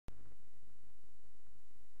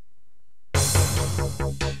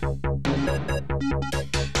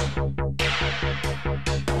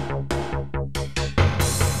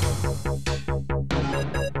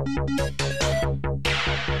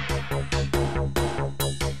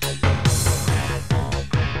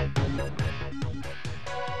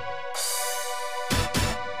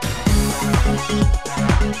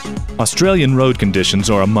Australian road conditions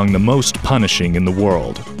are among the most punishing in the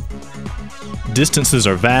world. Distances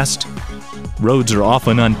are vast, roads are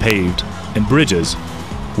often unpaved, and bridges,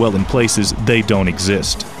 well, in places they don't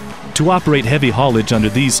exist. To operate heavy haulage under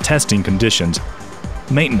these testing conditions,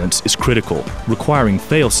 maintenance is critical, requiring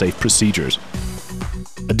fail-safe procedures.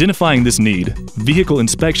 Identifying this need, Vehicle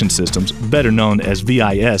Inspection Systems, better known as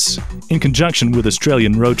VIS, in conjunction with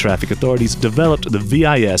Australian road traffic authorities, developed the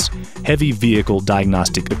VIS Heavy Vehicle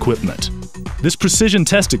Diagnostic Equipment. This precision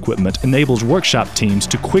test equipment enables workshop teams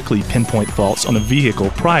to quickly pinpoint faults on a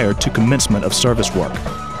vehicle prior to commencement of service work.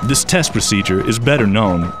 This test procedure is better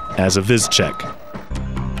known as a VIS Check.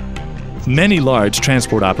 Many large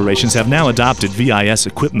transport operations have now adopted VIS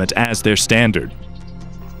equipment as their standard.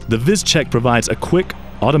 The VIS Check provides a quick,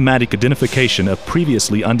 automatic identification of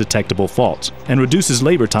previously undetectable faults and reduces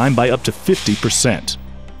labor time by up to 50%.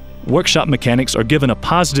 Workshop mechanics are given a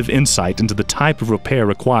positive insight into the type of repair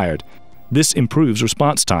required. This improves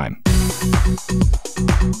response time.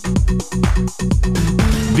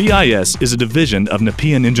 VIS is a division of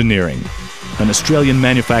Nepean Engineering, an Australian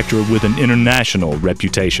manufacturer with an international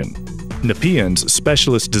reputation. Nepean's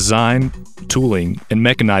specialist design, tooling, and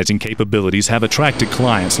mechanizing capabilities have attracted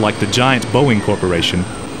clients like the giant Boeing Corporation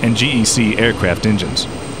and GEC aircraft engines.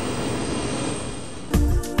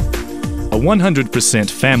 A 100%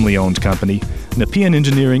 family-owned company, Nepean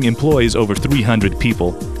Engineering employs over 300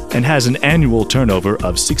 people and has an annual turnover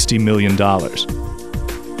of $60 million.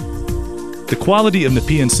 The quality of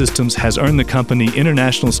Nepean systems has earned the company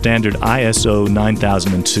international standard ISO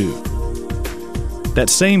 9002. That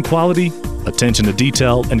same quality, attention to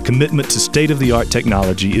detail, and commitment to state-of-the-art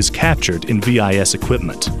technology is captured in VIS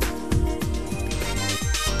equipment.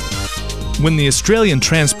 When the Australian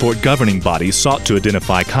Transport Governing Body sought to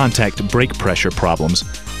identify contact brake pressure problems,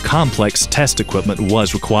 complex test equipment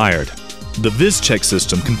was required. The VIS Check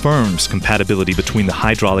system confirms compatibility between the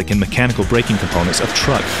hydraulic and mechanical braking components of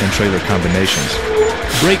truck and trailer combinations.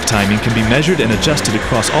 Brake timing can be measured and adjusted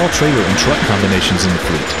across all trailer and truck combinations in the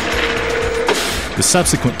fleet. The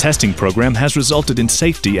subsequent testing program has resulted in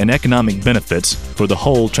safety and economic benefits for the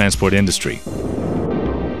whole transport industry.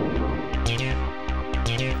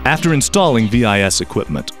 After installing VIS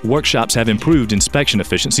equipment, workshops have improved inspection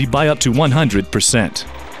efficiency by up to 100%.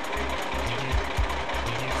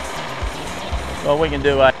 Well, we can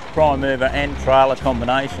do a prime mover and trailer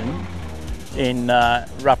combination in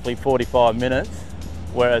roughly 45 minutes,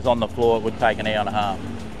 whereas on the floor it would take an hour and a half.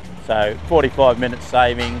 So 45 minutes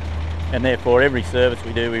saving, and therefore every service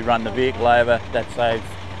we do, we run the vehicle over. That saves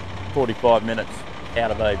 45 minutes out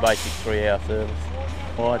of a basic 3-hour service.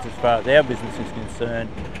 Well, as far as our business is concerned,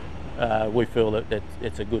 we feel that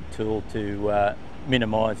it's a good tool to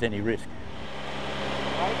minimise any risk.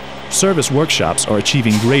 Service workshops are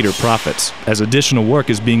achieving greater profits as additional work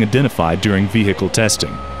is being identified during vehicle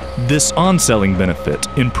testing. This on-selling benefit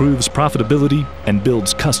improves profitability and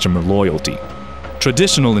builds customer loyalty.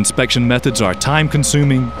 Traditional inspection methods are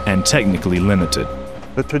time-consuming and technically limited.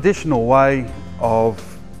 The traditional way of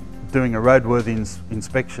doing a roadworthy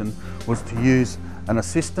inspection was to use an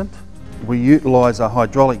assistant. We utilise a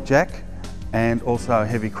hydraulic jack and also a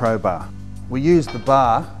heavy crowbar. We use the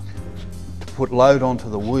bar to put load onto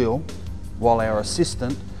the wheel while our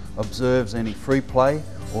assistant observes any free play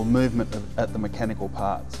or movement at the mechanical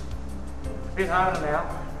parts. A bit harder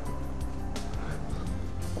now.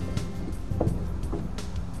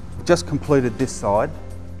 Just completed this side.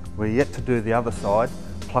 We're yet to do the other side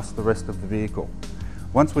plus the rest of the vehicle.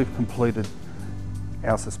 Once we've completed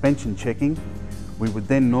our suspension checking, we would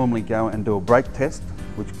then normally go and do a brake test,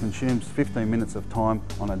 which consumes 15 minutes of time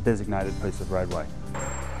on a designated piece of roadway.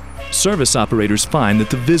 Service operators find that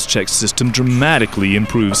the VIS Check system dramatically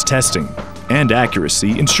improves testing and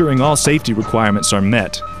accuracy, ensuring all safety requirements are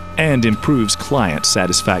met, and improves client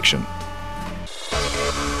satisfaction.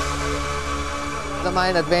 The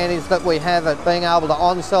main advantage that we have at being able to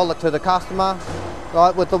on-sell it to the customer,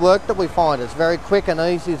 right, with the work that we find, it's very quick and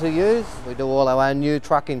easy to use. We do all our own new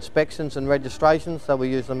truck inspections and registrations, so we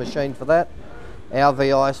use the machine for that. Our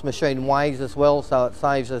VIS machine weighs as well, so it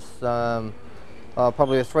saves us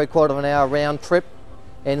probably a 3/4 of an hour round trip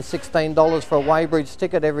and $16 for a weighbridge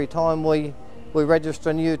ticket every time we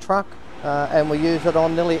register a new truck, and we use it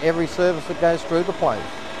on nearly every service that goes through the place.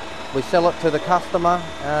 We sell it to the customer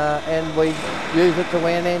and we use it to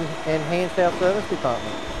enhance our service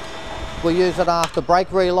department. We use it after brake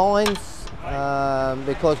relines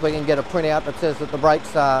because we can get a printout that says that the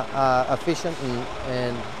brakes are efficient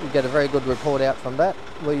and we get a very good report out from that.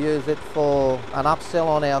 We use it for an upsell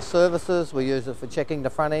on our services. We use it for checking the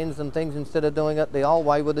front ends and things instead of doing it the old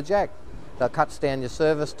way with the jack. That cuts down your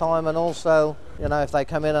service time, and also, you know, if they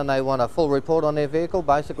come in and they want a full report on their vehicle,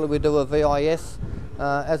 basically we do a VIS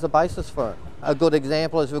as a basis for it. A good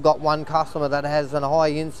example is we've got one customer that has a high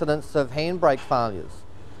incidence of handbrake failures.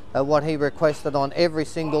 What he requested on every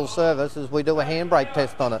single service is we do a handbrake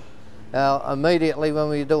test on it. Immediately when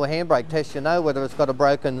we do a handbrake test, you know whether it's got a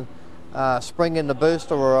broken spring in the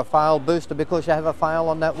booster or a failed booster because you have a fail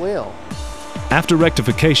on that wheel. After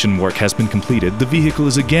rectification work has been completed, the vehicle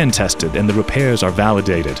is again tested and the repairs are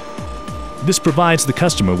validated. This provides the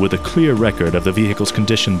customer with a clear record of the vehicle's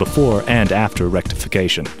condition before and after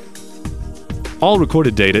rectification. All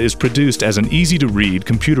recorded data is produced as an easy-to-read,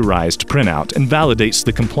 computerized printout and validates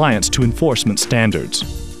the compliance to enforcement standards.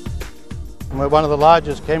 We're one of the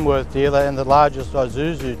largest Kenworth dealer and the largest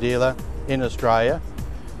Isuzu dealer in Australia.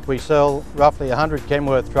 We sell roughly 100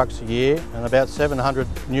 Kenworth trucks a year and about 700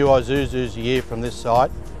 new Isuzus a year from this site.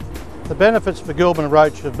 The benefits for Gilbert &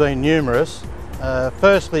 Roach have been numerous.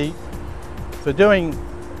 Firstly, for doing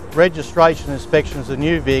registration inspections of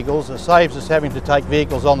new vehicles, it saves us having to take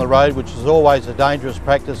vehicles on the road, which is always a dangerous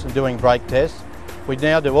practice in doing brake tests. We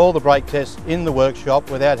now do all the brake tests in the workshop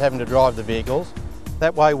without having to drive the vehicles.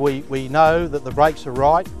 That way we know that the brakes are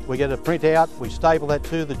right, we get a printout, we staple that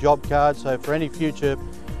to the job card, so for any future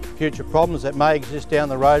problems that may exist down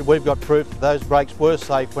the road, we've got proof that those brakes were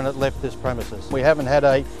safe when it left this premises. We haven't had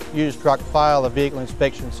a used truck fail a vehicle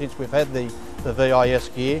inspection since we've had the VIS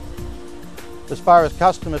gear. As far as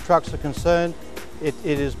customer trucks are concerned, it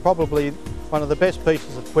is probably one of the best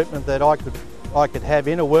pieces of equipment that I could have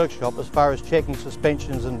in a workshop as far as checking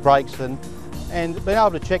suspensions and brakes and being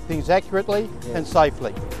able to check things accurately and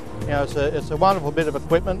safely. You know, it's a wonderful bit of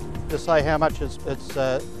equipment to say how much it's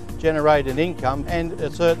generated income, and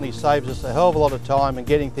it certainly saves us a hell of a lot of time in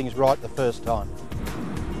getting things right the first time.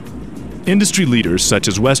 Industry leaders such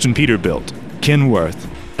as Western Peterbilt, Kenworth,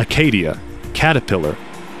 Acadia, Caterpillar,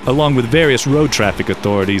 along with various road traffic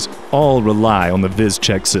authorities, all rely on the VIS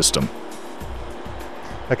Check system.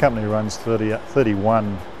 Our company runs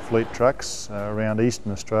 31 fleet trucks around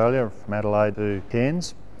Eastern Australia, from Adelaide to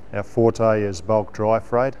Cairns. Our forte is bulk dry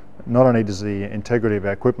freight. Not only does the integrity of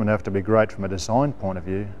our equipment have to be great from a design point of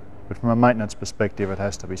view, but from a maintenance perspective it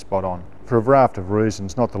has to be spot on. For a raft of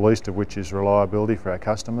reasons, not the least of which is reliability for our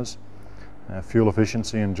customers, fuel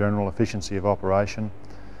efficiency and general efficiency of operation.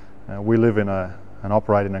 We live in and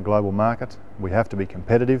operate in a global market. We have to be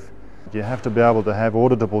competitive. You have to be able to have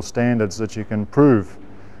auditable standards that you can prove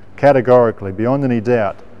categorically, beyond any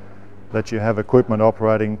doubt, that you have equipment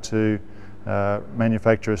operating to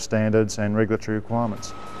manufacturer standards and regulatory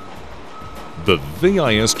requirements. The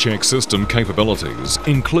VIS Check system capabilities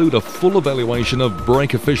include a full evaluation of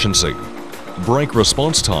brake efficiency, brake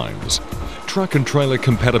response times, truck and trailer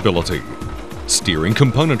compatibility, steering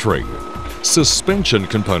componentry, suspension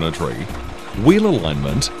componentry, wheel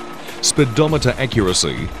alignment, speedometer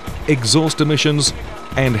accuracy, exhaust emissions,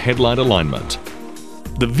 and headlight alignment.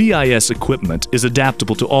 The VIS equipment is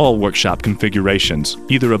adaptable to all workshop configurations,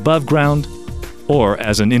 either above ground or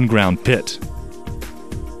as an in-ground pit.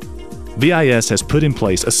 VIS has put in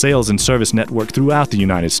place a sales and service network throughout the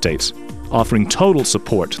United States, offering total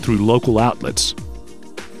support through local outlets.